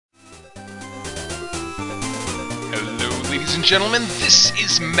Ladies and gentlemen, this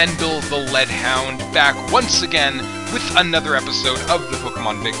is Mendel the Leadhound, back once again with another episode of the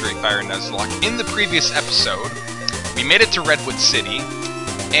Pokemon Victory Fire Nuzlocke. In the previous episode, we made it to Redwood City,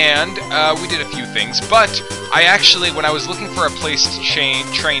 and we did a few things, but I actually, when I was looking for a place to train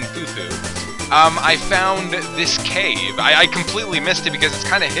Fufu, I found this cave. I completely missed it because it's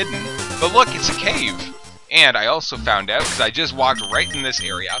kind of hidden, but look, it's a cave. And I also found out, because I just walked right in this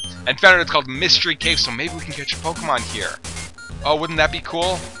area, and found out it's called Mystery Cave, so maybe we can catch a Pokemon here. Oh, wouldn't that be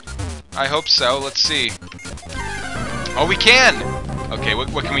cool? I hope so. Let's see. Oh, we can! Okay,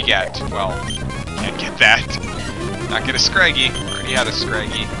 what can we get? Well, can't get that. Not get a Scraggy. Already had a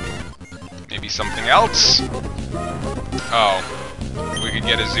Scraggy. Maybe something else? Oh, we could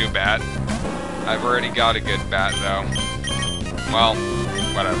get a Zubat. I've already got a good bat, though. Well,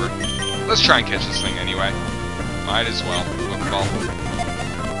 whatever. Let's try and catch this thing anyway. Might as well. Pokeball.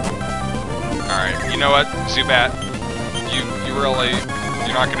 Alright, you know what, Zubat?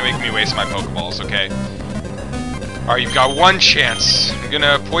 You're not gonna make me waste my Pokeballs, okay? Alright, you've got one chance. I'm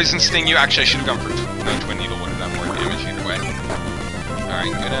gonna Poison Sting you. Actually, I should have gone for no, Twin Needle would have done more damage either way. Alright,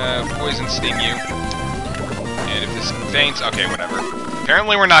 I'm gonna Poison Sting you. And if this faints, okay, whatever.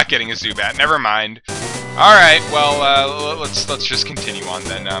 Apparently we're not getting a Zubat. Never mind. Alright, well, let's just continue on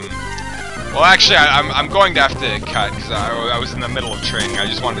then. Well, actually, I'm going to have to cut, because I was in the middle of training. I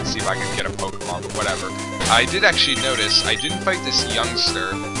just wanted to see if I could get a Pokemon, but whatever. I did actually notice I didn't fight this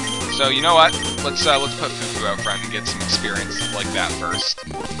youngster, so you know what? Let's put Fufu out front and get some experience like that first.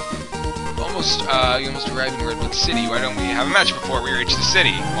 You almost arrived in Redwood City. Why don't we have a match before we reach the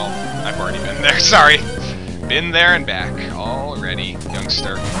city? Well, I've already been there. Sorry, been there and back already,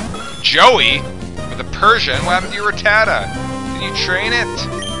 youngster. Joey with a Persian. What happened to your Rattata? Did you train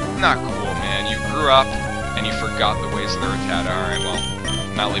it? Not cool. You grew up, and you forgot the ways of the Rattata. Alright, well,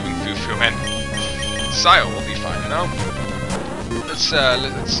 I'm not leaving Fufu in. Sile will be fine, though. Let's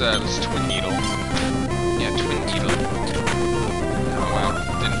Twin Needle. Yeah, Twin Needle. Oh, wow.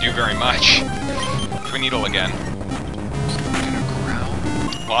 Didn't do very much. Twin Needle again.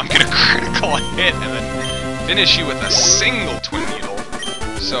 Well, I'm gonna critical hit, and then finish you with a single Twin Needle.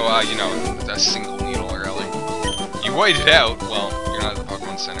 So, you know, a single needle, really. You waited out, well, you're not at the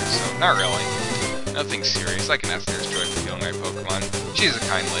Pokemon Center, so not really. Nothing serious. I can ask Nurse Joy for healing my Pokemon. She's a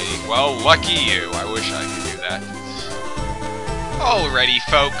kind lady. Well, lucky you. I wish I could do that. Alrighty,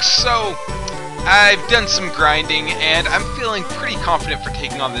 folks. So, I've done some grinding, and I'm feeling pretty confident for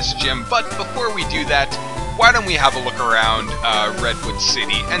taking on this gym. But before we do that, why don't we have a look around Redwood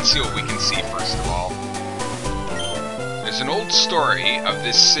City and see what we can see first of all. There's an old story of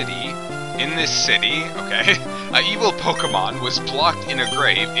this city. In this city, okay, an evil Pokemon was blocked in a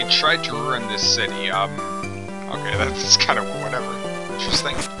grave. It tried to ruin this city. Okay, that's kind of whatever.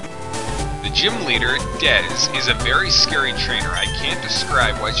 Interesting. The gym leader, Dez, is a very scary trainer. I can't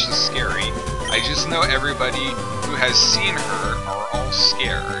describe why she's scary. I just know everybody who has seen her are all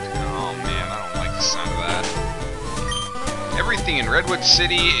scared. Oh man, I don't like the sound of that. Everything in Redwood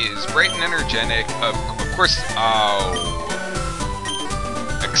City is bright and energetic. Of course, oh.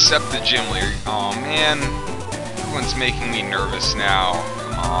 Except the gym leader. Oh man, everyone's making me nervous now.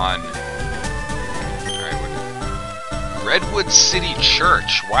 Come on. Alright, Redwood City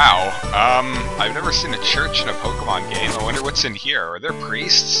Church. Wow. I've never seen a church in a Pokemon game. I wonder what's in here. Are there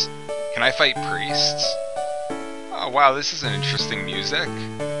priests? Can I fight priests? Oh wow, this is an interesting music.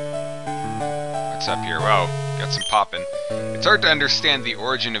 What's up here? Wow, got some poppin'. It's hard to understand the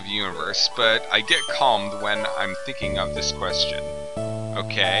origin of the universe, but I get calmed when I'm thinking of this question.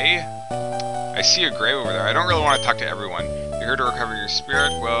 Okay. I see a grave over there. I don't really want to talk to everyone. You're here to recover your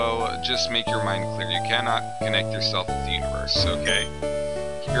spirit? Well, just make your mind clear. You cannot connect yourself with the universe, okay?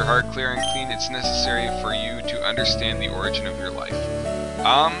 Keep your heart clear and clean. It's necessary for you to understand the origin of your life.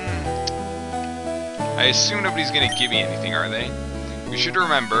 I assume nobody's gonna give me anything, are they? We should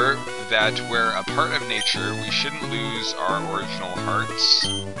remember that we're a part of nature. We shouldn't lose our original hearts.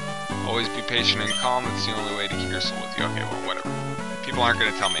 Always be patient and calm. It's the only way to keep your soul with you. Okay, well, whatever. People aren't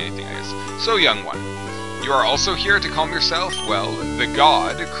going to tell me anything, I guess. So, young one, you are also here to calm yourself? Well, the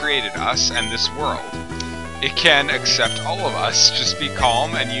God created us and this world. It can accept all of us. Just be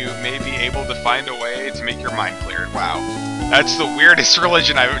calm, and you may be able to find a way to make your mind cleared. Wow. That's the weirdest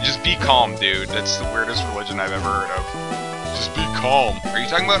religion I've... Just be calm, dude. That's the weirdest religion I've ever heard of. Just be calm. Are you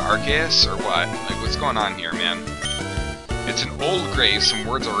talking about Arceus, or what? Like, what's going on here, man? It's an old grave. Some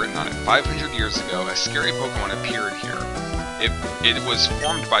words are written on it. 500 years ago, a scary Pokemon appeared here. It was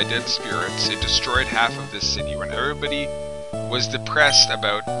formed by dead spirits. It destroyed half of this city. When everybody was depressed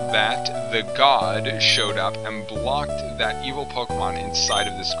about that, the god showed up and blocked that evil Pokemon inside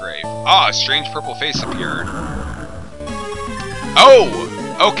of this grave. Ah, a strange purple face appeared. Oh!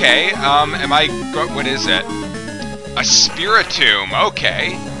 Okay, am I... what is it? A Spiritomb,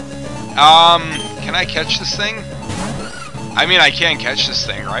 okay. Can I catch this thing? I mean, I can catch this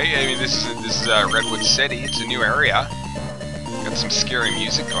thing, right? I mean, this is Redwood City. It's a new area. Got some scary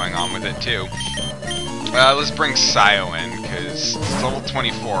music going on with it, too. Let's bring Sayo in, because it's level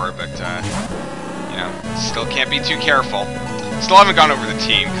 24, but, you know, still can't be too careful. Still haven't gone over the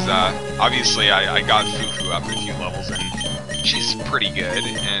team, because, obviously I got Fufu up a few levels, and she's pretty good,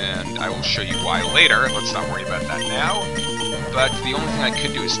 and I will show you why later. Let's not worry about that now. But the only thing I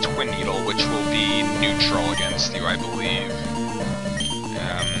could do is Twin Needle, which will be neutral against you, I believe.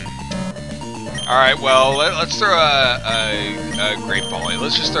 Alright, well, let's throw a Great Ball.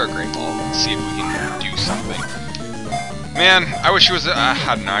 Let's just throw a Great Ball and see if we can do something. Man, I wish it was I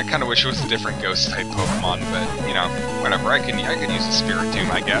don't know, I kind of wish it was a different Ghost-type Pokemon, but, you know, whatever. I could use a Spiritomb,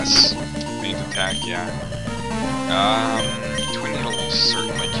 I guess. Feint attack, yeah. Twin Needle will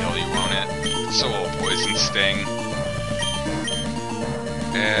certainly kill you, won't it? So will Poison Sting.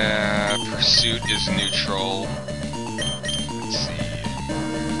 Pursuit is neutral. Let's see.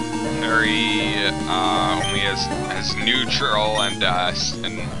 Harry only has neutral and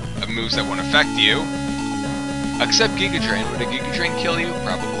moves that won't affect you. Except Giga Drain. Would a Giga Drain kill you?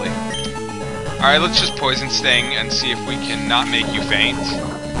 Probably. Alright, let's just Poison Sting and see if we can not make you faint.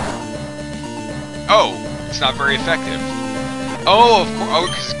 Oh! It's not very effective. Oh, of course. Oh,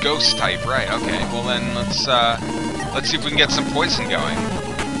 because it's Ghost type, right? Okay. Well then, let's see if we can get some poison going,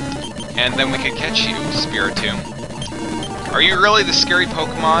 and then we can catch you, Spiritomb. Are you really the scary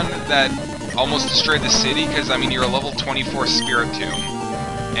Pokemon that almost destroyed the city? Because I mean, you're a level 24 Spiritomb,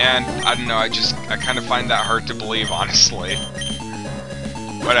 and I don't know. I kind of find that hard to believe, honestly.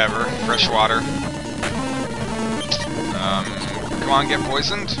 Whatever. Fresh water. Come on, get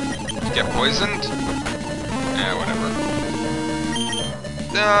poisoned. Get poisoned. Yeah, whatever.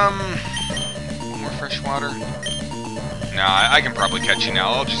 More fresh water? Nah, I can probably catch you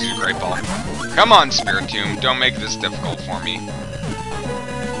now. I'll just use Great Ball. Come on, Spiritomb. Don't make this difficult for me.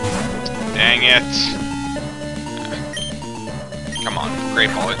 Dang it. Come on,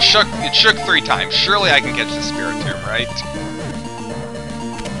 Great Ball. It shook 3 times. Surely I can catch the Spiritomb, right?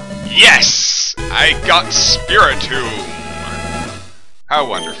 Yes! I got Spiritomb! How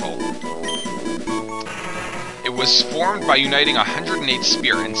wonderful. It was formed by uniting 108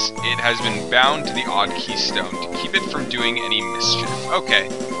 spirits. It has been bound to the odd keystone to keep it from doing any mischief. Okay.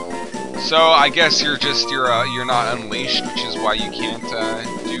 So I guess you're not unleashed, which is why you can't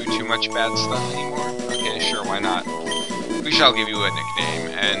do too much bad stuff anymore. Okay, sure, why not? We shall give you a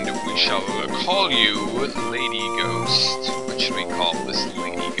nickname, and we shall call you Lady Ghost. What should we call this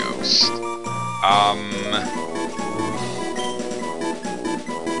Lady Ghost?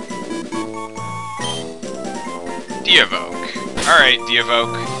 Deevoke. Alright,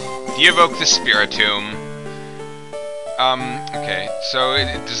 Deevoke. Deevoke the Spiritomb. Okay, so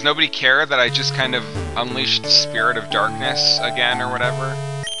does nobody care that I just kind of unleashed the Spirit of Darkness again, or whatever?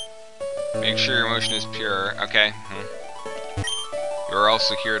 Make sure your emotion is pure. Okay. You're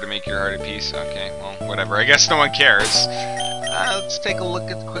also here to make your heart at peace. Okay, well, whatever. I guess no one cares. Let's take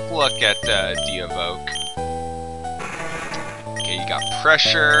a quick look at Deevoke. Okay, you got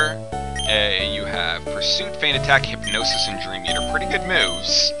Pressure. You have Pursuit, Feint Attack, Hypnosis, and Dream Eater. Pretty good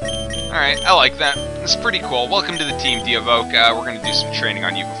moves. Alright, I like that. It's pretty cool. Welcome to the team, Deevoke. We're going to do some training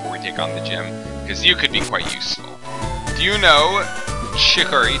on you before we take on the gym, because you could be quite useful. Do you know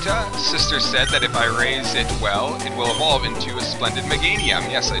Chikorita? Sister said that if I raise it well, it will evolve into a splendid Meganium.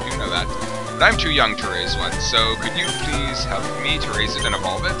 Yes, I do know that. But I'm too young to raise one, so could you please help me to raise it and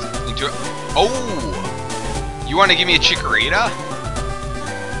evolve it into a... Oh! You want to give me a Chikorita?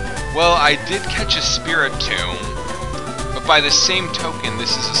 Well, I did catch a Spiritomb, but by the same token,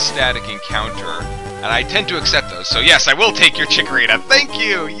 this is a static encounter, and I tend to accept those. So yes, I will take your Chikorita. Thank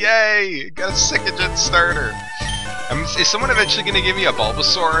you! Yay! Got a second-gen starter. Is someone eventually going to give me a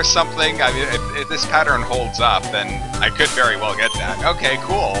Bulbasaur or something? I mean, if this pattern holds up, then I could very well get that. Okay,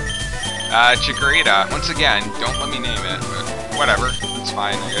 cool. Chikorita. Once again, don't let me name it, but whatever. It's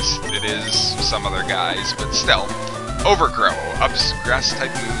fine. I guess it is some other guys, but still. Overgrow. Ups grass-type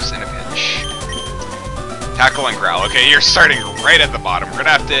moves in a pinch. Tackle and Growl. Okay, you're starting right at the bottom. We're gonna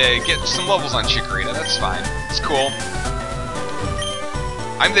have to get some levels on Chikorita. That's fine. It's cool.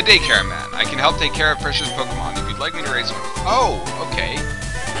 I'm the daycare man. I can help take care of precious Pokemon if you'd like me to raise one. Oh, okay.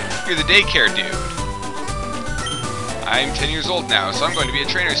 You're the daycare dude. I'm 10 years old now, so I'm going to be a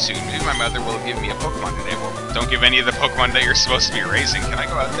trainer soon. Maybe my mother will give me a Pokemon today. Well, don't give any of the Pokemon that you're supposed to be raising. Can I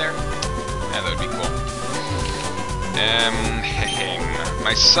go out there? Yeah, that would be cool.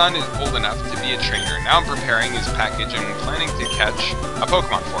 My son is old enough to be a trainer. Now I'm preparing his package and planning to catch a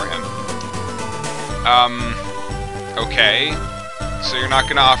Pokemon for him. Okay. So you're not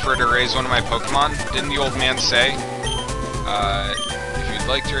gonna offer to raise one of my Pokemon? Didn't the old man say? If you'd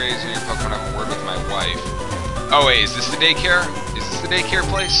like to raise your Pokemon, have a word with my wife. Oh wait, is this the daycare? Is this the daycare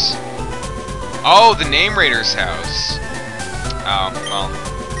place? Oh, the Name Raiders house. Oh, well,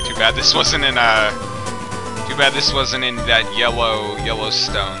 too bad this wasn't in that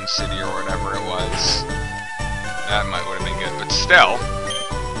Yellowstone City or whatever it was. That would have been good, but still.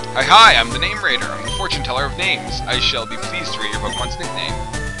 Hi, I'm the Name Raider. I'm the fortune teller of names. I shall be pleased to read your Pokemon's nickname.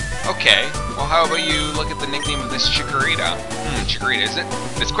 Okay, well how about you look at the nickname of this Chikorita? Chikorita, is it?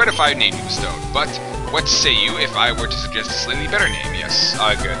 It's quite a fine name you bestowed, but what say you if I were to suggest a slightly better name? Yes,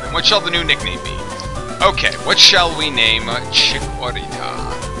 good. Then what shall the new nickname be? Okay, what shall we name Chikorita?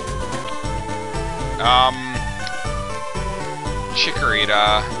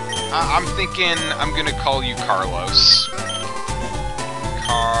 Chikorita. I'm thinking I'm gonna call you Carlos.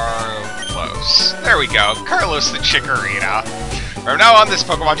 Carlos. There we go. Carlos the Chikorita. From now on, this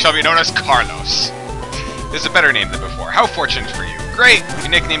Pokemon shall be known as Carlos. This is a better name than before. How fortunate for you. Great! We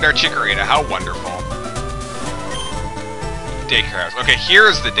nicknamed our Chikorita. How wonderful. Daycare house. Okay,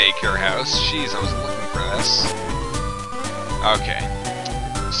 here's the daycare house. Jeez, I was looking for this. Okay.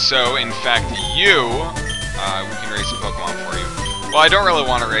 So, in fact, you... we can raise a Pokemon for you. Well, I don't really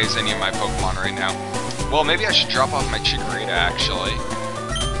want to raise any of my Pokemon right now. Well, maybe I should drop off my Chikorita, actually.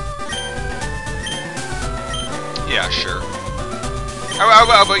 Yeah, sure. How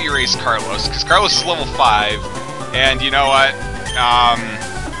about you raise Carlos? Because Carlos is level 5, and you know what?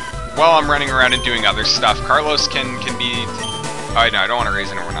 While I'm running around and doing other stuff, Carlos can be... Oh, no, I don't want to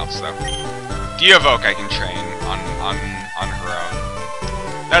raise anyone else, though. Deovoke I can train on her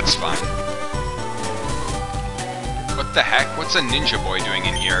own. That's fine. What the heck? What's a ninja boy doing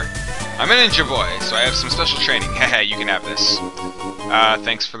in here? I'm a ninja boy, so I have some special training. Hehe, you can have this.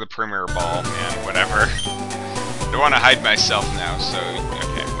 Thanks for the premier ball, man, whatever. I don't want to hide myself now, so,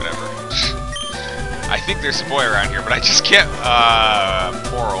 okay, whatever. I think there's a boy around here, but I just can't,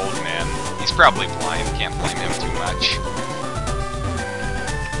 poor old man. He's probably blind, can't blame him too much.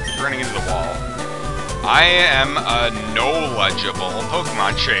 Running into the wall. I am a knowledgeable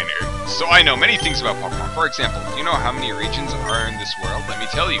Pokemon trainer, so I know many things about Pokemon. For example, do you know how many regions are in this world? Let me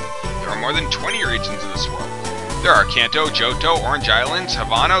tell you, there are more than 20 regions in this world. There are Kanto, Johto, Orange Islands,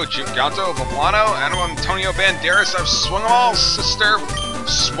 Havana, Giganto, Poblano, Antonio Banderas. I've swung them all, sister.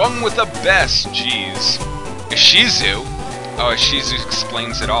 Swung with the best. Jeez. Ishizu. Oh, Ishizu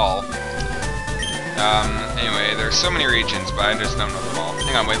explains it all. Anyway, there are so many regions, but I just don't know them all.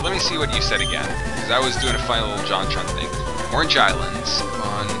 Hang on, wait, let me see what you said again. Because I was doing a funny little JonTron thing. Orange Islands,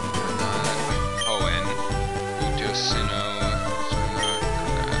 on Hoenn, Udosino,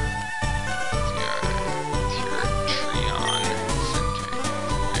 Trion,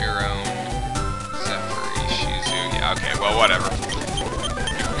 Iron, Zephyr, Ishizu. Yeah, okay, well, whatever.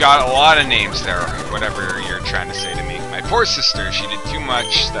 You've got a lot of names there, whatever you're trying to say to me. My poor sister, she did too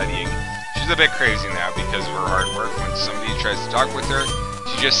much studying. She's a bit crazy now because of her hard work. When somebody tries to talk with her,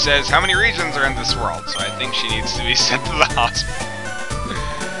 she just says, how many regions are in this world? So I think she needs to be sent to the hospital.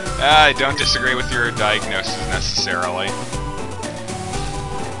 I don't disagree with your diagnosis necessarily.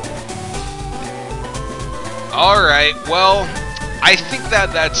 Alright, well, I think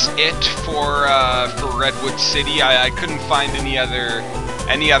that's it for Redwood City. I couldn't find any other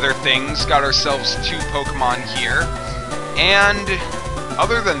things. Got ourselves 2 Pokemon here. And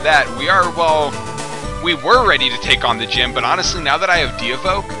other than that, we were ready to take on the gym, but honestly, now that I have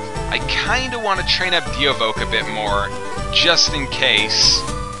Deovoke, I kind of want to train up Deovoke a bit more, just in case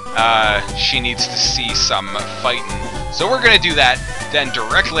she needs to see some fighting. So we're going to do that, then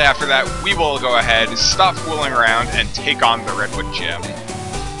directly after that, we will go ahead, stop fooling around, and take on the Redwood Gym.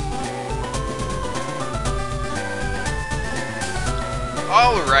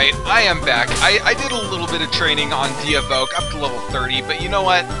 Alright, I am back. I did a little bit of training on Deovoke up to level 30, but you know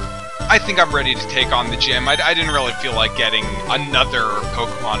what? I think I'm ready to take on the gym. I didn't really feel like getting another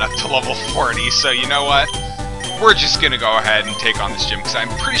Pokemon up to level 40, so you know what? We're just gonna go ahead and take on this gym, because I'm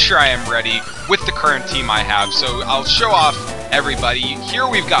pretty sure I am ready with the current team I have. So I'll show off everybody. Here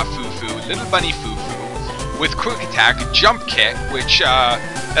we've got Fufu, Little Bunny Fufu, with Quick Attack, Jump Kick, which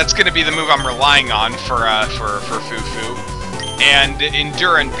that's gonna be the move I'm relying on for Fufu. And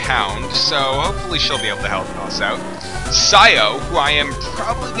Endure and Pound, so hopefully she'll be able to help us out. Sayo, who I am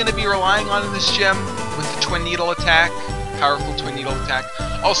probably going to be relying on in this gym, with the Twin Needle attack, powerful Twin Needle attack.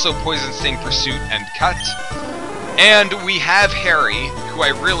 Also Poison Sting, Pursuit, and Cut. And we have Harry, who I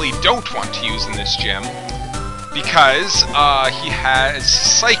really don't want to use in this gym. because he has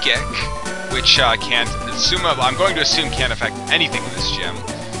Psychic, which can't assume. I'm going to assume can't affect anything in this gym.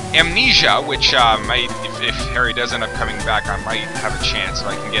 Amnesia, which might, if Harry does end up coming back, I might have a chance if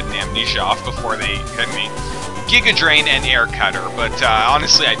I can get an Amnesia off before they hit me. Giga Drain and Air Cutter, but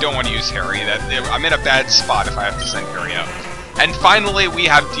honestly, I don't want to use Harry. I'm in a bad spot if I have to send Harry out. And finally, we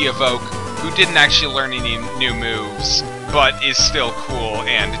have De-Evoke, who didn't actually learn any new moves, but is still cool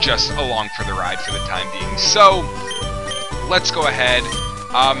and just along for the ride for the time being. So, let's go ahead.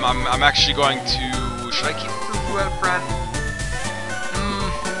 I'm actually going to... Should I keep Fufu out front?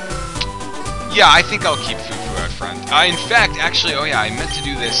 Yeah, I think I'll keep Fufu out front. In fact, actually, oh yeah, I meant to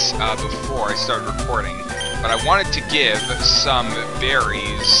do this before I started recording, but I wanted to give some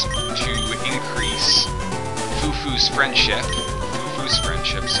berries to increase Fufu's friendship. Fufu's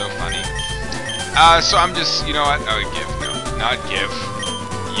friendship, so funny. So I'm just, you know what? Oh, give, no, not give.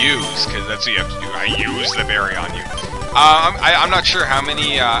 Use, because that's what you have to do. I use the berry on you. I'm not sure how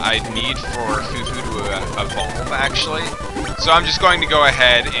many I'd need for Fufu to evolve, actually. So I'm just going to go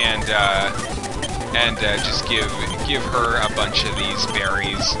ahead and just give her a bunch of these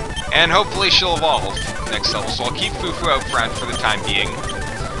berries, and hopefully she'll evolve next level. So I'll keep Fufu out front for the time being.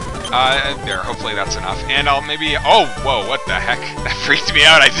 There, hopefully that's enough. And I'll maybe... Oh, whoa, what the heck? That freaked me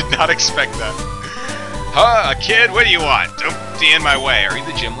out. I did not expect that. Huh, kid, what do you want? Don't be in my way. Are you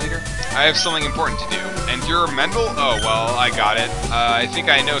the gym leader? I have something important to do. And you're Mendel? Oh, well, I got it. I think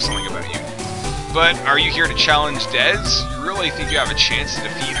I know something about you. But are you here to challenge Dez? You really think you have a chance to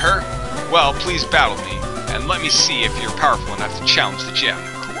defeat her? Well, please battle me, and let me see if you're powerful enough to challenge the gym.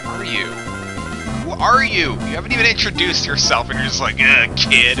 Who are you? Who are you? You haven't even introduced yourself, and you're just like,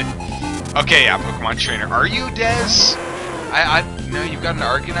 kid. Okay, yeah, Pokemon trainer. Are you Dez? No, you've got an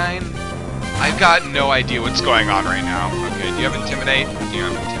Arcanine? I've got no idea what's going on right now. Okay, do you have Intimidate? You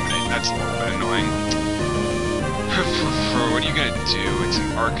have Intimidate. That's a little bit annoying. What are you gonna do? It's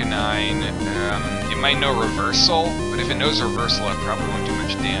an Arcanine. It might know Reversal, but if it knows Reversal, it probably won't do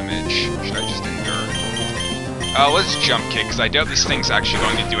much damage. Should I just endure? Let's Jump Kick, because I doubt this thing's actually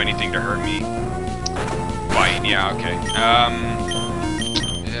going to do anything to hurt me. Bite, yeah, okay.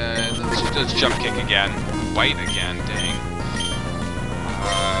 Let's Jump Kick again. Bite again, dang.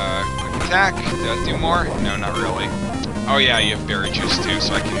 Quick Attack, did that do more? No, not really. Oh yeah, you have Berry Juice too,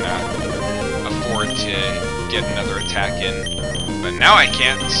 so I can afford to get another attack in. But now I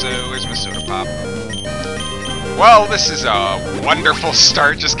can't, so where's my Soda Pop? Well, this is a wonderful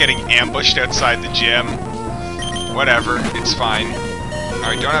start, just getting ambushed outside the gym. Whatever, it's fine.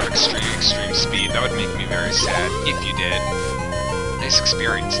 Alright, don't have extreme speed. That would make me very sad if you did. Nice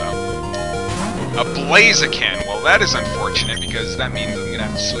experience, though. A Blaziken! Well, that is unfortunate, because that means I'm gonna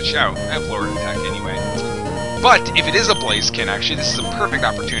have to switch out. I have lower attack anyway. But if it is a Blaziken, actually, this is a perfect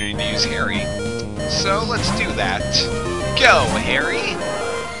opportunity to use Harry. So let's do that. Go, Harry!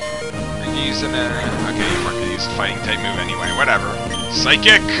 Are you using a... Okay, you weren't gonna use a fighting type move anyway. Whatever.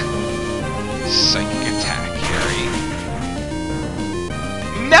 Psychic! Psychic attack, Harry.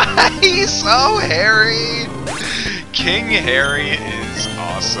 Nice! Oh, Harry! King Harry is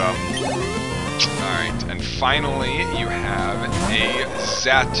awesome. Alright, and finally you have a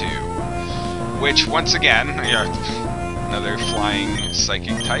Xatu. Which, once again, another flying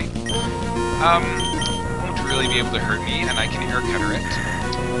psychic type. Won't really be able to hurt me, and I can Air Cutter it.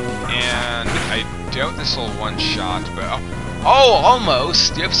 And I doubt this will one-shot, but... Oh,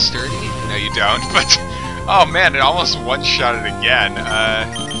 almost! Do you have Sturdy? No, you don't, but... Oh man, it almost one-shotted again.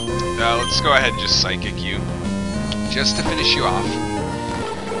 Let's go ahead and just Psychic you. Just to finish you off.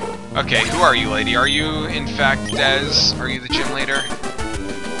 Okay, who are you, lady? Are you, in fact, Dez? Are you the gym leader?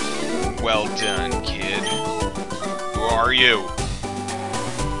 Well done, kid. Who are you?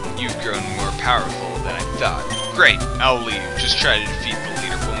 You've grown more powerful than I thought. Great, I'll leave. Just try to defeat the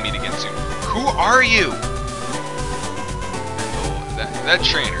leader. We'll meet again soon. Who are you? Oh, that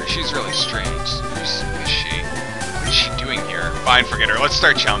trainer, she's really strange. Who is she? What is she doing here? Fine, forget her. Let's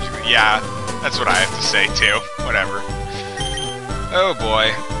start challenging her. Yeah, that's what I have to say, too. Whatever. Oh,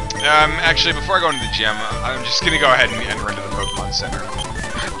 boy. Actually, before I go into the gym, I'm just gonna go ahead and enter into the Pokemon Center.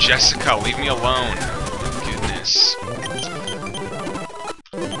 Jessica, leave me alone. Goodness.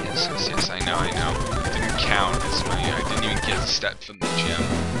 Yes, I know. It didn't count as I didn't even get a step from the gym.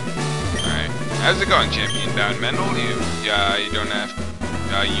 Alright. How's it going, Champion Down Mendel? You don't have...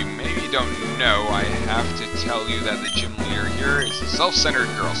 you maybe don't know, I have to tell you that the gym leader here is a self-centered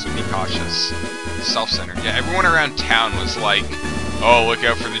girl, so be cautious. Self-centered. Yeah, everyone around town was like, oh, look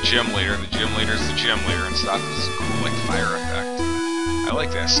out for the gym leader. The gym leader's the gym leader and stuff. This is cool, like fire effect. I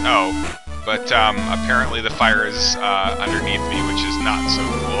like this. Oh, but apparently the fire is underneath me, which is not so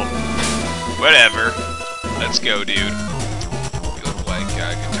cool. Whatever. Let's go, dude. You look like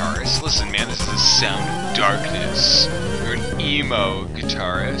a guitarist. Listen, man, this is the sound of darkness. You're an emo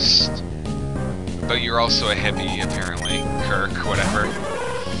guitarist. But you're also a hippie, apparently. Kirk, whatever.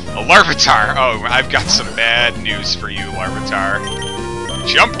 A Larvitar! Oh, I've got some bad news for you, Larvitar.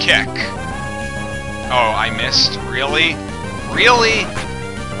 Jump kick! Oh, I missed? Really? Really?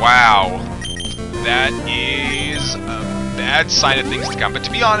 Wow. That is a bad sign of things to come. But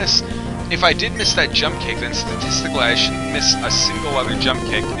to be honest, if I did miss that jump kick, then statistically I shouldn't miss a single other jump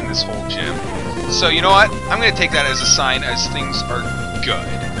kick in this whole gym. So you know what? I'm going to take that as a sign as things are good.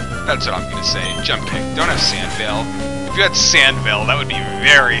 That's what I'm going to say. Jump kick. Don't have Sandvale. If you had Sandvale, that would be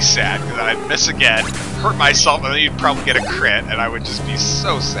very sad, because I'd miss again, hurt myself, and then you'd probably get a crit, and I would just be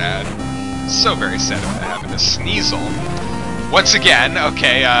so sad. So very sad about having a Sneasel. Once again,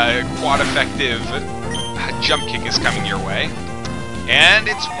 okay, quad effective jump kick is coming your way. And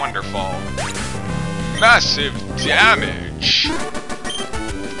it's wonderful. Massive damage!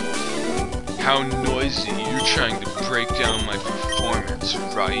 How noisy. You're trying to break down my performance,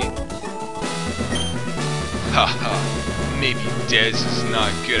 right? Haha. Maybe Dez is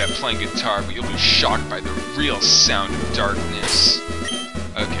not good at playing guitar, but you'll be shocked by the real sound of darkness.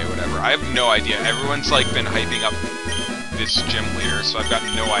 Okay, whatever. I have no idea. Everyone's like been hyping up this gym leader, so I've got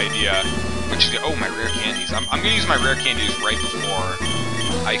no idea what to do. Oh, my rare candies. I'm gonna use my rare candies right before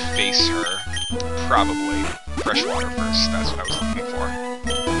I face her. Probably. Freshwater first. That's what I was looking for.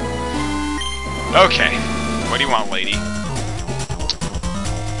 Okay. What do you want, lady?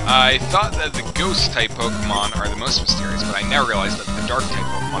 I thought that the ghost-type Pokemon are the most mysterious, but I now realized that the dark-type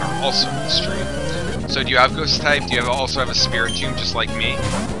Pokemon are also a mystery. So do you have ghost-type? Do you also have a Spiritomb just like me?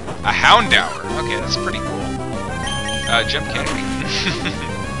 A Houndour! Okay, that's pretty cool. Jump kick.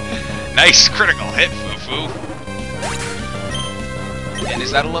 Nice critical hit, Fufu! And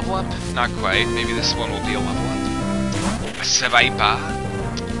is that a level up? Not quite. Maybe this one will be a level up. A Seviper.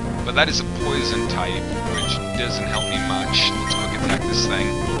 But that is a poison type, which doesn't help me much. Let's quick attack this thing.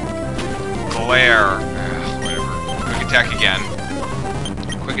 Glare. Whatever. Quick attack again.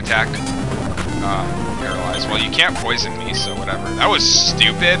 Quick attack. Paralyzed. Well, you can't poison me, so whatever. That was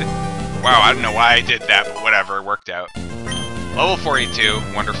stupid. Wow, I don't know why I did that, but whatever. It worked out. Level 42.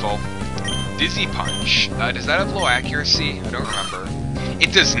 Wonderful. Dizzy Punch. Does that have low accuracy? I don't remember.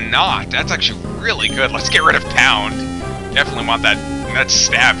 It does not. That's actually really good. Let's get rid of Pound. Definitely want that. That's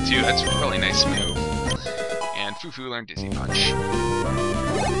Stab, too. That's a really nice move. And Fufu learned Dizzy Punch.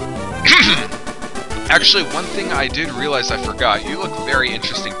 Actually, one thing I did realize I forgot. You look very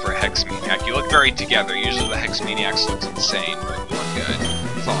interesting for a Hex Maniac. You look very together. Usually the Hex Maniacs looks insane, but you look good.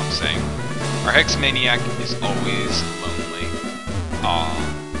 That's all I'm saying. Our Hex Maniac is always lonely. Aww.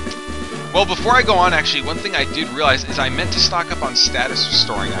 Well, before I go on, actually, one thing I did realize is I meant to stock up on status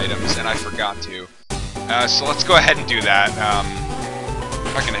restoring items, and I forgot to. So let's go ahead and do that.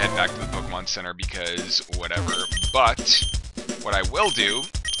 I'm not going to head back to the Pokemon Center because whatever. But what I will do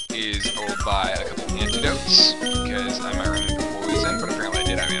is I will buy a couple antidotes, because I might run into poison, but apparently I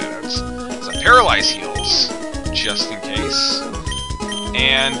did have antidotes. So Paralyze heals, just in case.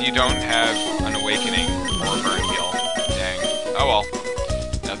 And you don't have an Awakening or a Burn heal. Dang. Oh well.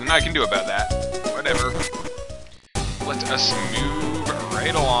 Nothing I can do about that. Whatever. Let us move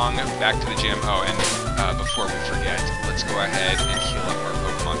right along back to the gym. Oh, and before we forget, let's go ahead and heal up our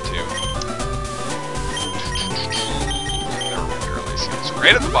Pokemon too. There are my Paralyze heals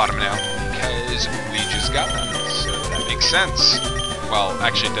right at the bottom now, because we just got them. So that makes sense. Well,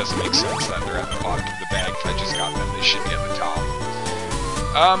 actually it doesn't make sense that they're at the bottom of the bag. If I just got them, they should be at the top.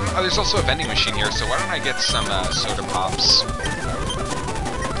 There's also a vending machine here, so why don't I get some soda pops?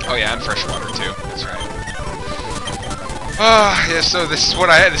 Oh yeah, and fresh water too. That's right. Yeah, so this is what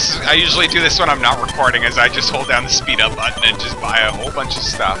I usually do this when I'm not recording, is I just hold down the speed up button and just buy a whole bunch of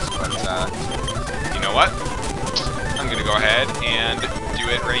stuff. But you know what? I'm gonna go ahead and do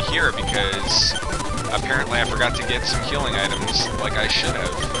it right here because apparently I forgot to get some healing items like I should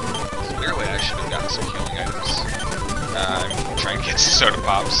have. Clearly I should have gotten some healing items. I'm trying to get some soda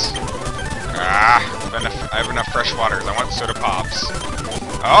pops. I have enough fresh waters. I want soda pops.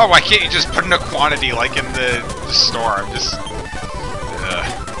 Oh, why can't you just put in a quantity like in the store? I'm just...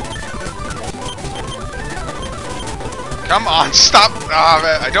 Come on, stop!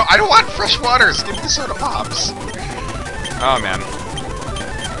 I don't want fresh waters! Give me the soda pops! Oh, man.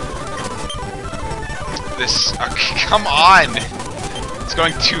 This... come on! It's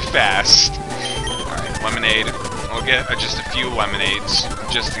going too fast. Alright, lemonade. We'll get just a few lemonades,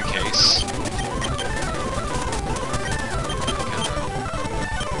 just in case.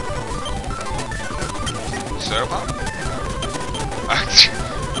 Soda pop?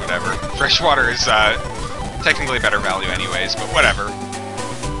 Whatever. Fresh water is Technically better value anyways, but whatever.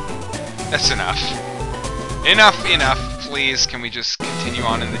 That's enough. Enough. Please, can we just continue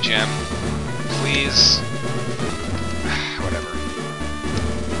on in the gym? Please. Whatever.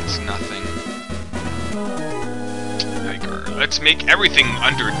 It's nothing. Hiker. Let's make everything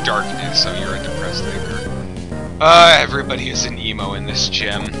under darkness. Oh, you're a depressed hiker. Everybody is an emo in this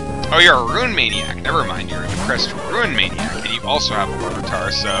gym. Oh, you're a Rune Maniac. Never mind, you're a depressed Rune Maniac. And you also have a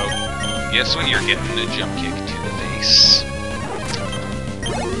Larvitar, so guess what? You're getting a jump kick to the face.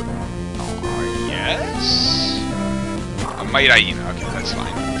 Yes? A Might Hyena. Okay, that's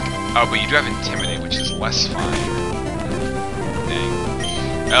fine. Oh, but you do have Intimidate, which is less fine.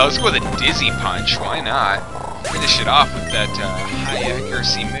 Dang. Let's go with a Dizzy Punch. Why not? Finish it off with that high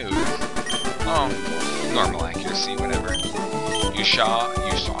accuracy move. Oh, normal accuracy, whatever. You saw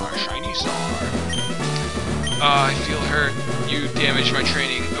a shiny star. I feel hurt. You damaged my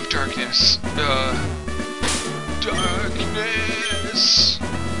training of darkness. Darkness.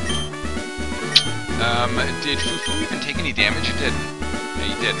 Did Fufu even take any damage? It didn't. Yeah,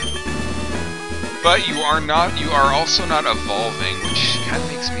 you didn't. But you are also not evolving, which kind of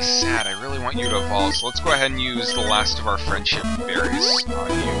makes me sad. I really want you to evolve, so let's go ahead and use the last of our friendship berries on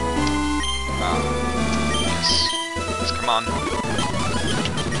you. Yes. Let's come on.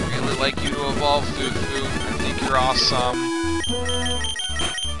 I'd really like you to evolve, Fufu. I think you're awesome.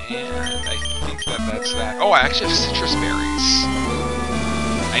 And I think that's that. Oh, I actually have citrus berries.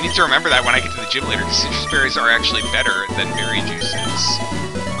 I need to remember that when I get to the gym later, because citrus berries are actually better than berry juices.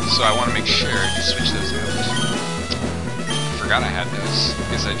 So I want to make sure to switch those out. I forgot I had those,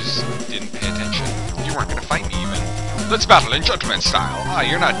 because I just didn't pay attention. You weren't going to fight me even. Let's battle in gentleman style. Ah,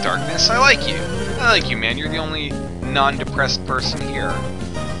 you're not darkness. I like you. I like you, man. You're the only non-depressed person here.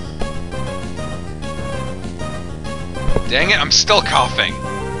 Dang it, I'm still coughing.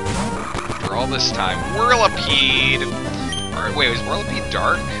 For all this time. Whirlipede! Alright, wait, is Whirlipede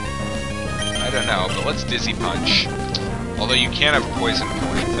dark? I don't know, but let's Dizzy Punch. Although you can't have poison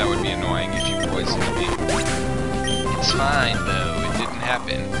points, that would be annoying if you poisoned me. It's fine, though. It didn't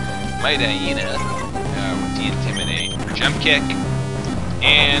happen. Might Hyena. De-intimidate. Jump kick.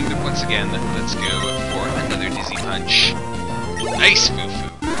 And once again, let's go for another Dizzy Punch. Nice, Fufu.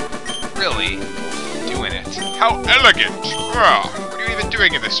 Really? Doing it. How elegant! Oh, what are you even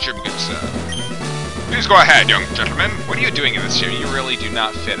doing in this gym, good sir? Please go ahead, young gentleman. What are you doing in this gym? You really do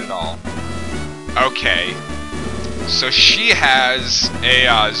not fit at all. Okay. So she has a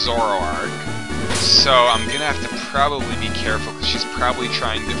Zoroark. So I'm gonna have to probably be careful, because she's probably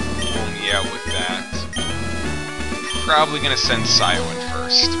trying to fool me out with that. Probably gonna send Sayo in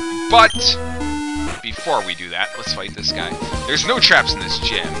first. But before we do that, let's fight this guy. There's no traps in this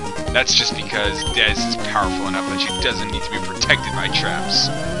gym. That's just because Dez is powerful enough that she doesn't need to be protected by traps.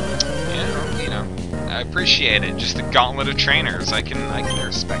 Yeah, you know, I appreciate it. Just a gauntlet of trainers. I can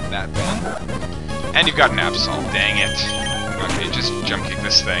respect that, Ben. And you've got an Absol. Dang it. Okay, just jump kick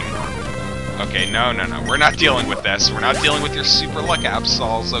this thing. Okay, no. We're not dealing with this. We're not dealing with your super luck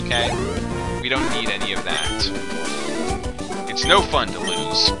Absols, okay? We don't need any of that. It's no fun to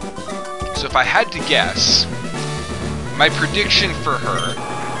lose. So if I had to guess, my prediction for her,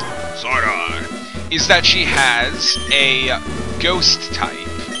 Zora, is that she has a ghost type.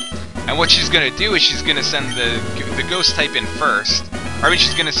 And what she's gonna do is she's gonna send the ghost type in first. Or I mean,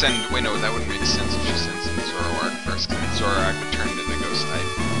 she's gonna send. Wait, no, that wouldn't make sense if she sends in Zoroark first, because then Zoroark would turn into the ghost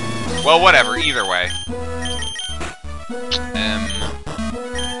type. Well, whatever. Either way.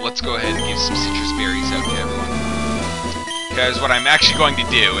 Let's go ahead and give some citrus berries out to everyone. Because what I'm actually going to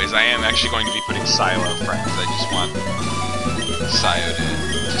do is I am actually going to be putting Sayo out front, because I just want Sayo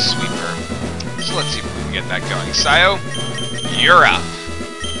to sweep her. So let's see if we can get that going. Sayo, you're up.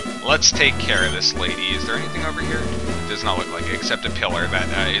 Let's take care of this lady. Is there anything over here? It does not look like it, except a pillar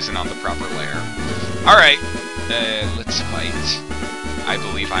that isn't on the proper layer. Alright, let's fight. I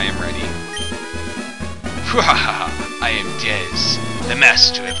believe I am ready. I am Dez, the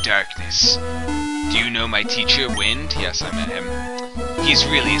Master of Darkness. Do you know my teacher, Wind? Yes, I met him. He's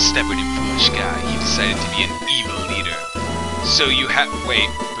really a stubborn and foolish guy. He decided to be an evil leader. So you have... Wait,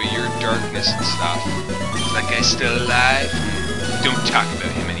 but you're darkness and stuff. Is that guy still alive? Don't talk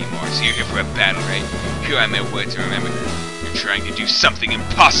about him anymore. So you're here for a battle, right? Here are my words, remember? You're trying to do something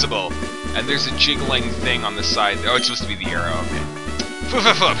impossible! And there's a jiggling thing on the side. Oh, it's supposed to be the arrow, okay.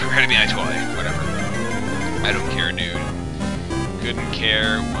 Prepare to be my toy. Whatever. I don't care, dude. Couldn't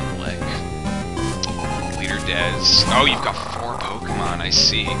care one lick. Leader Dez. Oh, you've got 4 Pokemon, I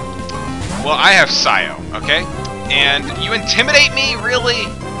see. Well, I have Sayo, okay? And you intimidate me? Really?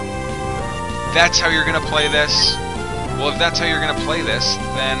 That's how you're gonna play this? Well, if that's how you're going to play this,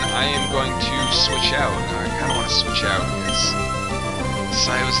 then I am going to switch out. I kind of want to switch out because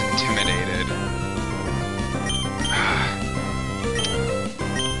Sayo's intimidated.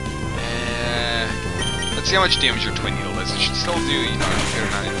 Let's see how much damage your Twin Needle does. It should still do, you know, a good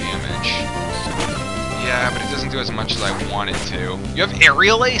amount of damage. Yeah, but it doesn't do as much as I want it to. You have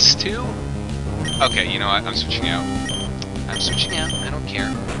Aerial Ace, too? Okay, you know what? I'm switching out. I'm switching out. I don't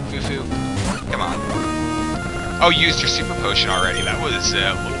care. Foo-foo. Come on. Oh, you used your Super Potion already. That was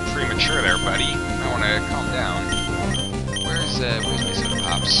a little premature there, buddy. I want to calm down. Where's my Soda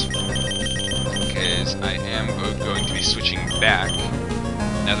Pops? Because I am going to be switching back.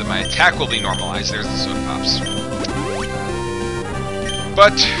 Now that my attack will be normalized, there's the Soda Pops.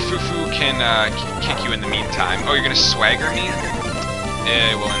 But Fufu can kick you in the meantime. Oh, you're gonna swagger me?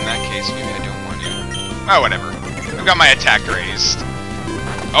 Well, in that case, maybe I don't want to. Oh, whatever. I've got my attack raised.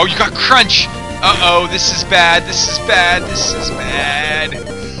 Oh, you got Crunch! Uh-oh, this is bad, this is bad, this is bad.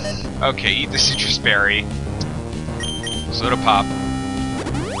 Okay, eat the Citrus Berry. Soda Pop.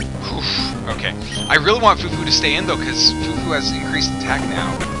 Okay. I really want Fufu to stay in, though, because Fufu has increased attack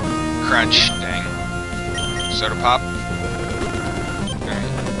now. Crunch. Dang. Soda Pop. Okay.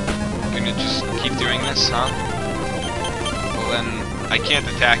 Gonna just keep doing this, huh? Well, then, I can't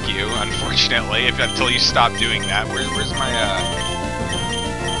attack you, unfortunately, until you stop doing that. Where's my,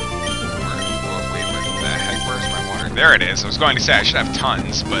 wait, what the heck? Where's my water? There it is. I was going to say I should have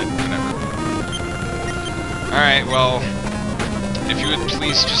tons, but whatever. Alright, well... If you would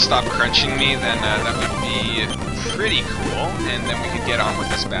please just stop crunching me, then that would be pretty cool, and then we could get on with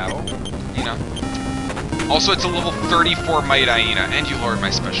this battle, you know. Also, it's a level 34 Might Hyena, and you lowered my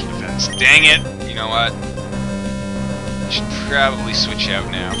special defense. Dang it! You know what? I should probably switch out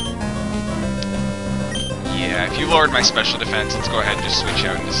now. Yeah, if you lowered my special defense, let's go ahead and just switch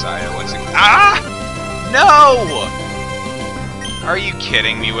out into Sayo. Let's... Ah! No! Are you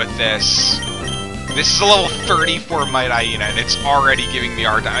kidding me with this? This is a level 34 Might Hyena, and it's already giving me a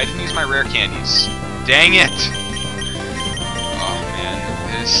hard time. I didn't use my rare candies. Dang it! Oh, man.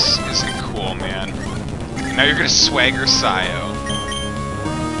 This isn't cool, man. Now you're gonna swagger Sayo.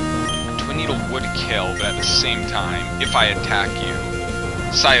 Twin Needle would kill, but at the same time, if I attack you,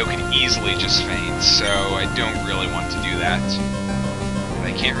 Sayo can easily just faint, so I don't really want to do that. But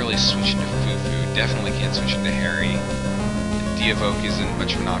I can't really switch into Fufu. Definitely can't switch into Harry. And De-evoke isn't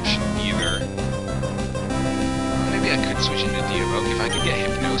much of an option either. Maybe I could switch into De-evoke if I could get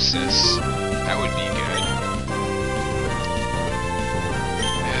Hypnosis. That would be good.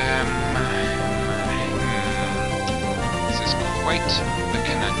 This is quite the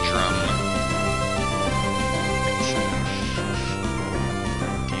conundrum.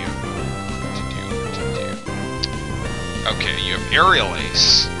 De-evoke. What to do? Okay, you have Aerial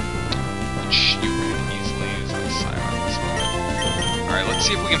Ace, which you could easily use on Silent at this moment. Alright, let's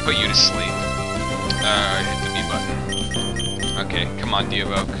see if we can put you to sleep. Hit the B button. Okay, come on,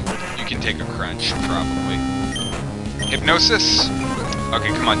 De-evoke. You can take a crunch, probably. Hypnosis?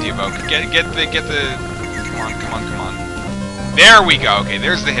 Okay, come on, De-evoke. Get the... Come on. There we go! Okay,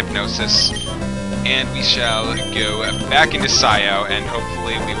 there's the Hypnosis. And we shall go back into Sayo, and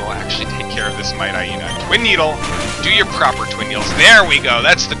hopefully we will actually take care of this Might Hyena. Twin Needle! Do your proper Twin Needles. There we go!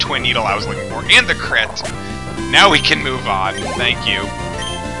 That's the Twin Needle I was looking for. And the crit! Now we can move on. Thank you.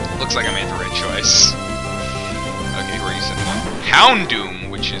 Looks like I made the right choice. Okay, who are you sending on? Houndoom,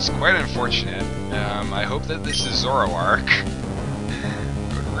 which is quite unfortunate. I hope that this is Zoroark.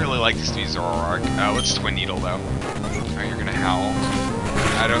 I would really like this to be Zoroark. Let's Twin Needle, though. Alright, you're gonna howl.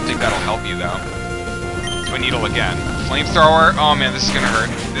 I don't think that'll help you, though. Twin Needle again. Flamethrower. Oh, man, this is gonna hurt.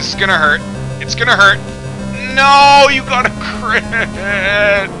 This is gonna hurt. It's gonna hurt. No, you got a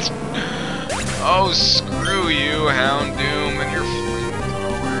crit! Oh, screw you, Houndoom, and your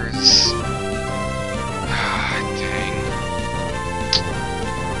flamethrowers. Dang.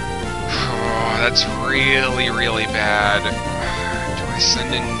 Oh, that's really, really bad. Do I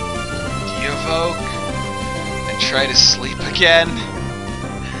send in De-evoke and try to sleep again?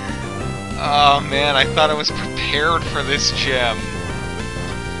 Oh man, I thought I was prepared for this gem.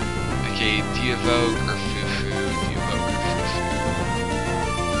 Okay, De-evoke or Fufu, De-evoke or Fufu.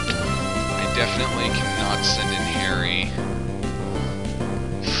 I definitely cannot send in Harry.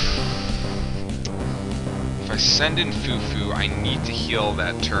 If I send in Fufu, I need to heal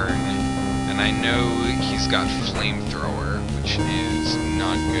that turn. And I know he's got Flamethrower, which is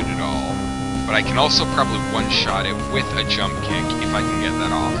not good at all. But I can also probably one-shot it with a jump kick if I can get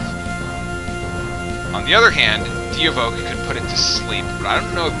that off. On the other hand, De-evoke could put it to sleep, but I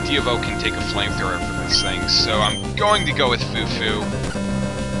don't know if De-evoke can take a Flamethrower for this thing, so I'm going to go with Fufu.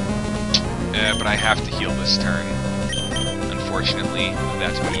 But I have to heal this turn. unfortunately,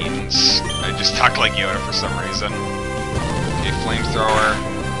 that means I just talk like Yoda for some reason. Okay, flamethrower.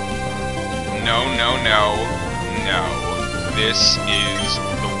 No, no, no, no. This is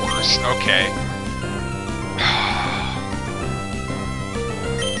the worst. Okay.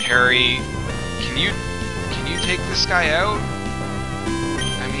 Harry, can you take this guy out?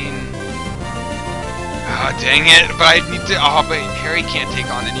 I mean, dang it! But I need to. Oh, but Harry can't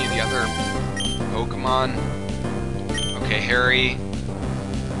take on any of the other Pokemon. Okay, Harry.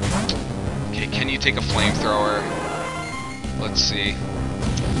 Okay, can you take a flamethrower? Let's see.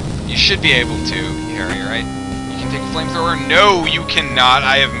 You should be able to, Harry, right? You can take a flamethrower? No, you cannot.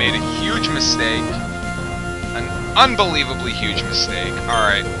 I have made a huge mistake. An unbelievably huge mistake.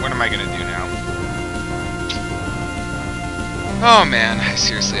 Alright, what am I gonna do now? Oh man,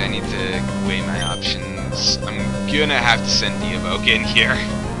 seriously, I need to weigh my options. I'm gonna have to send Diavoke in here.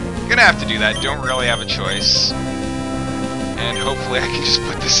 I'm gonna have to do that, don't really have a choice. And hopefully I can just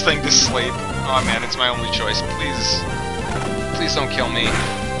put this thing to sleep. Oh man, it's my only choice. Please. Please don't kill me.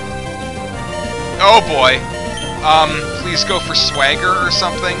 Oh boy. Please go for Swagger or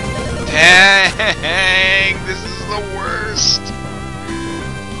something. Dang, this is the worst.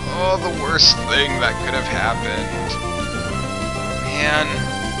 Oh, the worst thing that could have happened. Man.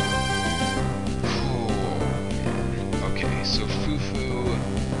 Okay, so Fufu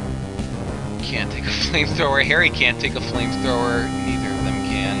can't take a flamethrower. Harry can't take a flamethrower. Neither of them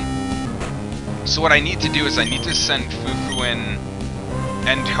can. So what I need to do is I need to send Fufu in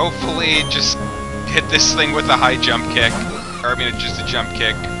and hopefully just hit this thing with a high jump kick. Or I mean just a jump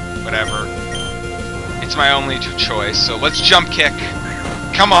kick. Whatever. It's my only choice. So let's jump kick.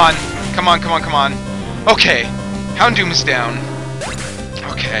 Come on. Come on, come on, come on. Okay. Houndoom is down.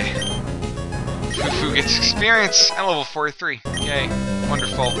 Okay. Fufu gets experience at level 43. Yay.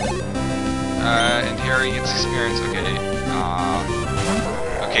 Wonderful. And Harry gets experience. Okay.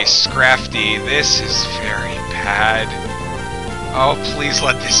 Okay, Scrafty. This is very bad. Oh, please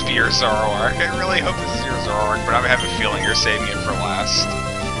let this be your Zoroark. I really hope this is your Zoroark, but I have a feeling you're saving it for last.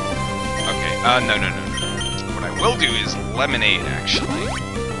 Okay, no. What I will do is lemonade, actually.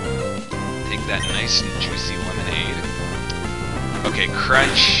 Take that nice and juicy lemonade. Okay,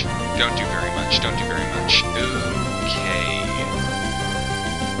 Crunch. Don't do very much, don't do very much. Okay.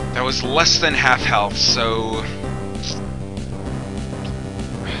 That was less than half health, so...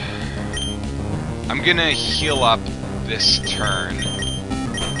 I'm gonna heal up this turn.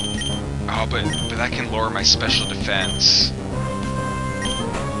 Oh, but that can lower my special defense.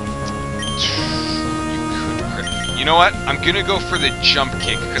 You know what? I'm gonna go for the jump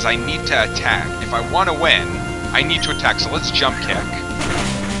kick because I need to attack. If I want to win, I need to attack. So let's jump kick.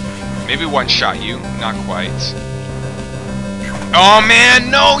 Maybe one shot you. Not quite. Oh man,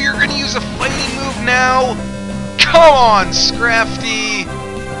 no! You're gonna use a fighting move now. Come on, Scrafty.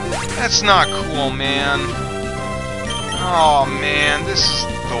 That's not cool, man. Oh man, this is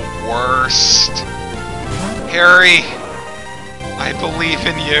the worst. Harry, I believe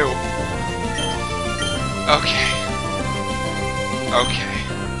in you. Okay. Okay.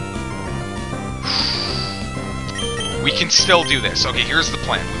 We can still do this. Okay, here's the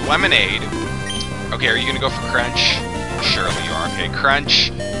plan. With Lemonade. Okay, are you gonna go for Crunch? Surely you are. Okay,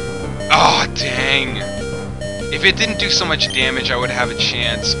 Crunch. Oh, dang. If it didn't do so much damage, I would have a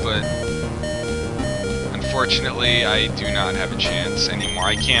chance, but... Unfortunately, I do not have a chance anymore.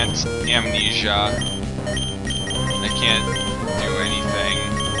 I can't Amnesia. I can't do anything.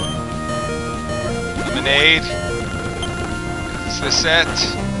 Lemonade? Is this it?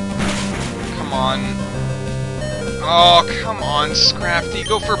 Come on. Oh, come on, Scrafty.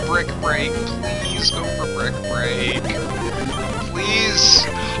 Go for Brick Break. Please go for Brick Break. Please.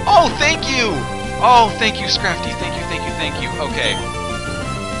 Oh, thank you! Oh, thank you, Scrafty. Thank you, thank you, thank you. Okay.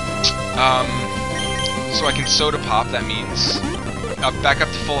 So I can Soda Pop, that means. Back up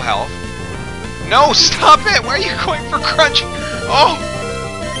to full health. No, stop it! Why are you going for Crunch? Oh!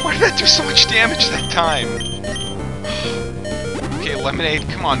 Why did that do so much damage that time? Okay, Lemonade,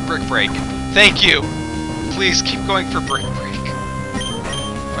 come on, Brick Break. Thank you! Please, keep going for Brick Break.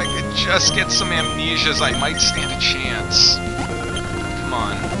 If I could just get some Amnesias, I might stand a chance. Come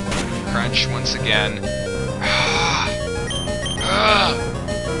on. Crunch, once again.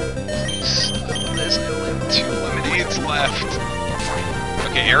 Please, there's only 2 Lemonades left.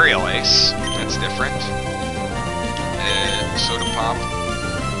 Okay, Aerial Ace. That's different. Soda Pop.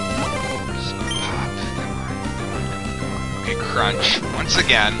 Soda Pop. Come on. Okay, Crunch. Once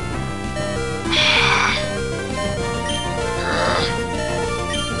again.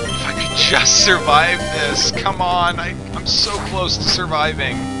 If I could just survive this. Come on. I'm so close to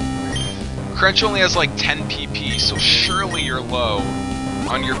surviving. Crunch only has like 10 PP, so surely you're low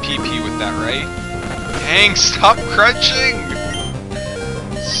on your PP with that, right? Dang, stop crunching!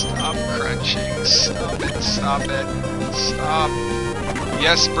 Stop crunching. Stop it, stop it. Stop.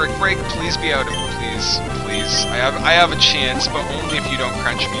 Yes, Brick Break, please be out of it, please. Please. I have a chance, but only if you don't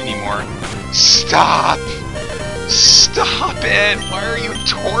crunch me anymore. Stop! Stop it! Why are you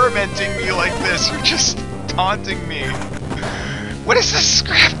tormenting me like this? You're just taunting me. What is this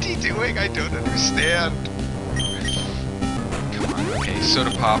Scrafty doing? I don't understand. Come on, okay, Soda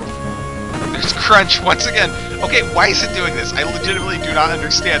Pop. There's Crunch once again. Okay, why is it doing this? I legitimately do not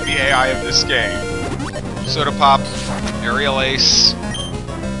understand the AI of this game. Soda Pop, Aerial Ace,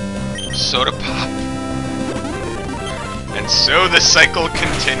 Soda Pop. And so the cycle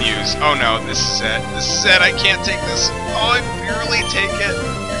continues. Oh no, this is it. This is it. I can't take this. Oh, I barely take it.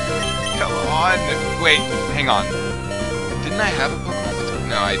 Come on. Wait, hang on. Didn't I have a Pokemon with...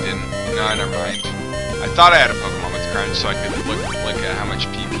 No, I didn't. No, never mind. I thought I had a Pokemon with Crunch, so I could look at how much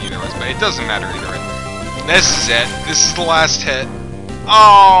PP there was, but it doesn't matter either way. This is it. This is the last hit.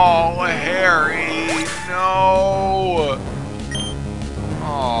 Oh, Harry. No.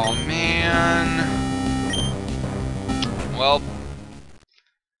 Oh, man. Well,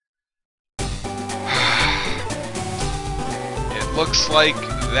 it looks like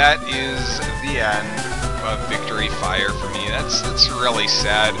that is the end of Victory Fire for me. That's really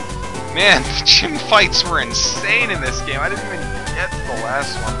sad. Man, the gym fights were insane in this game. I didn't even get to the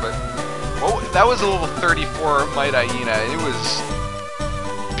last one, but that was a level 34 Might Hyena. It was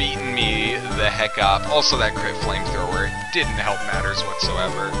beating me the heck up. Also, that crit flamethrower, it didn't help matters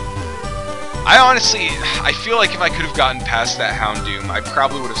whatsoever. I feel like if I could have gotten past that Houndoom, I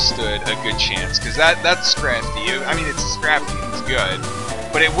probably would have stood a good chance, because that's Scrafty. I mean, it's Scrafty, it's good,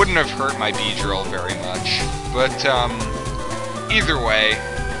 but it wouldn't have hurt my Beedrill very much. But, either way,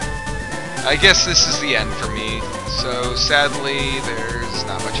 I guess this is the end for me, so sadly, there's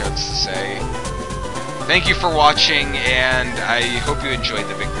not much else to say. Thank you for watching, and I hope you enjoyed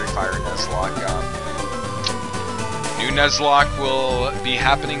the Victory Fire Nuzlocke. New Nuzlocke will be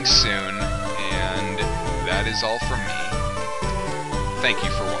happening soon. That is all from me. Thank you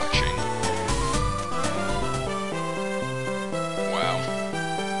for watching. Wow.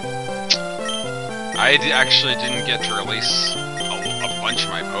 I actually didn't get to release a bunch of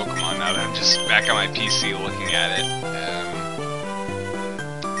my Pokemon now that I'm just back on my PC looking at it.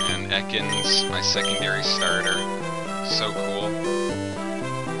 And Ekans, my secondary starter. So cool.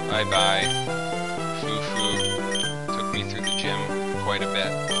 Bye-bye. Foo-foo. Took me through the gym quite a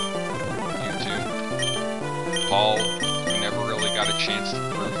bit. Paul, who never really got a chance to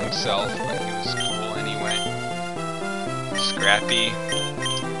prove himself, but he was cool anyway. Scrappy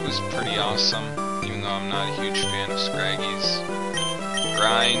was pretty awesome, even though I'm not a huge fan of Scraggies.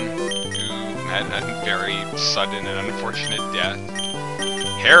 Grine, who had a very sudden and unfortunate death.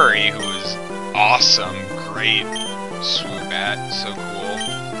 Harry, who was awesome, great, Swoobat, so cool.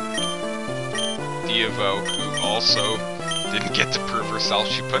 Devo, who also didn't get to prove herself.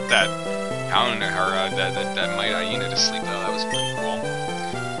 She put that that Might Hyena to sleep, though. That was pretty cool.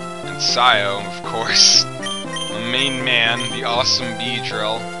 And Sayo, of course, the main man, the awesome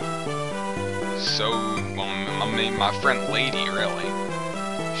Beedrill. So, well, my friend Lady, really.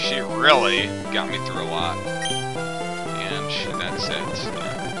 She really got me through a lot. And that's it.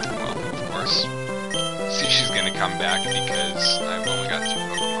 Well, of course. See, she's gonna come back because I've only got 2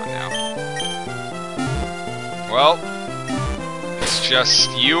 Pokemon now. Well, it's just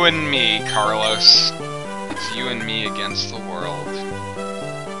you and me, Carlos. It's you and me against the world.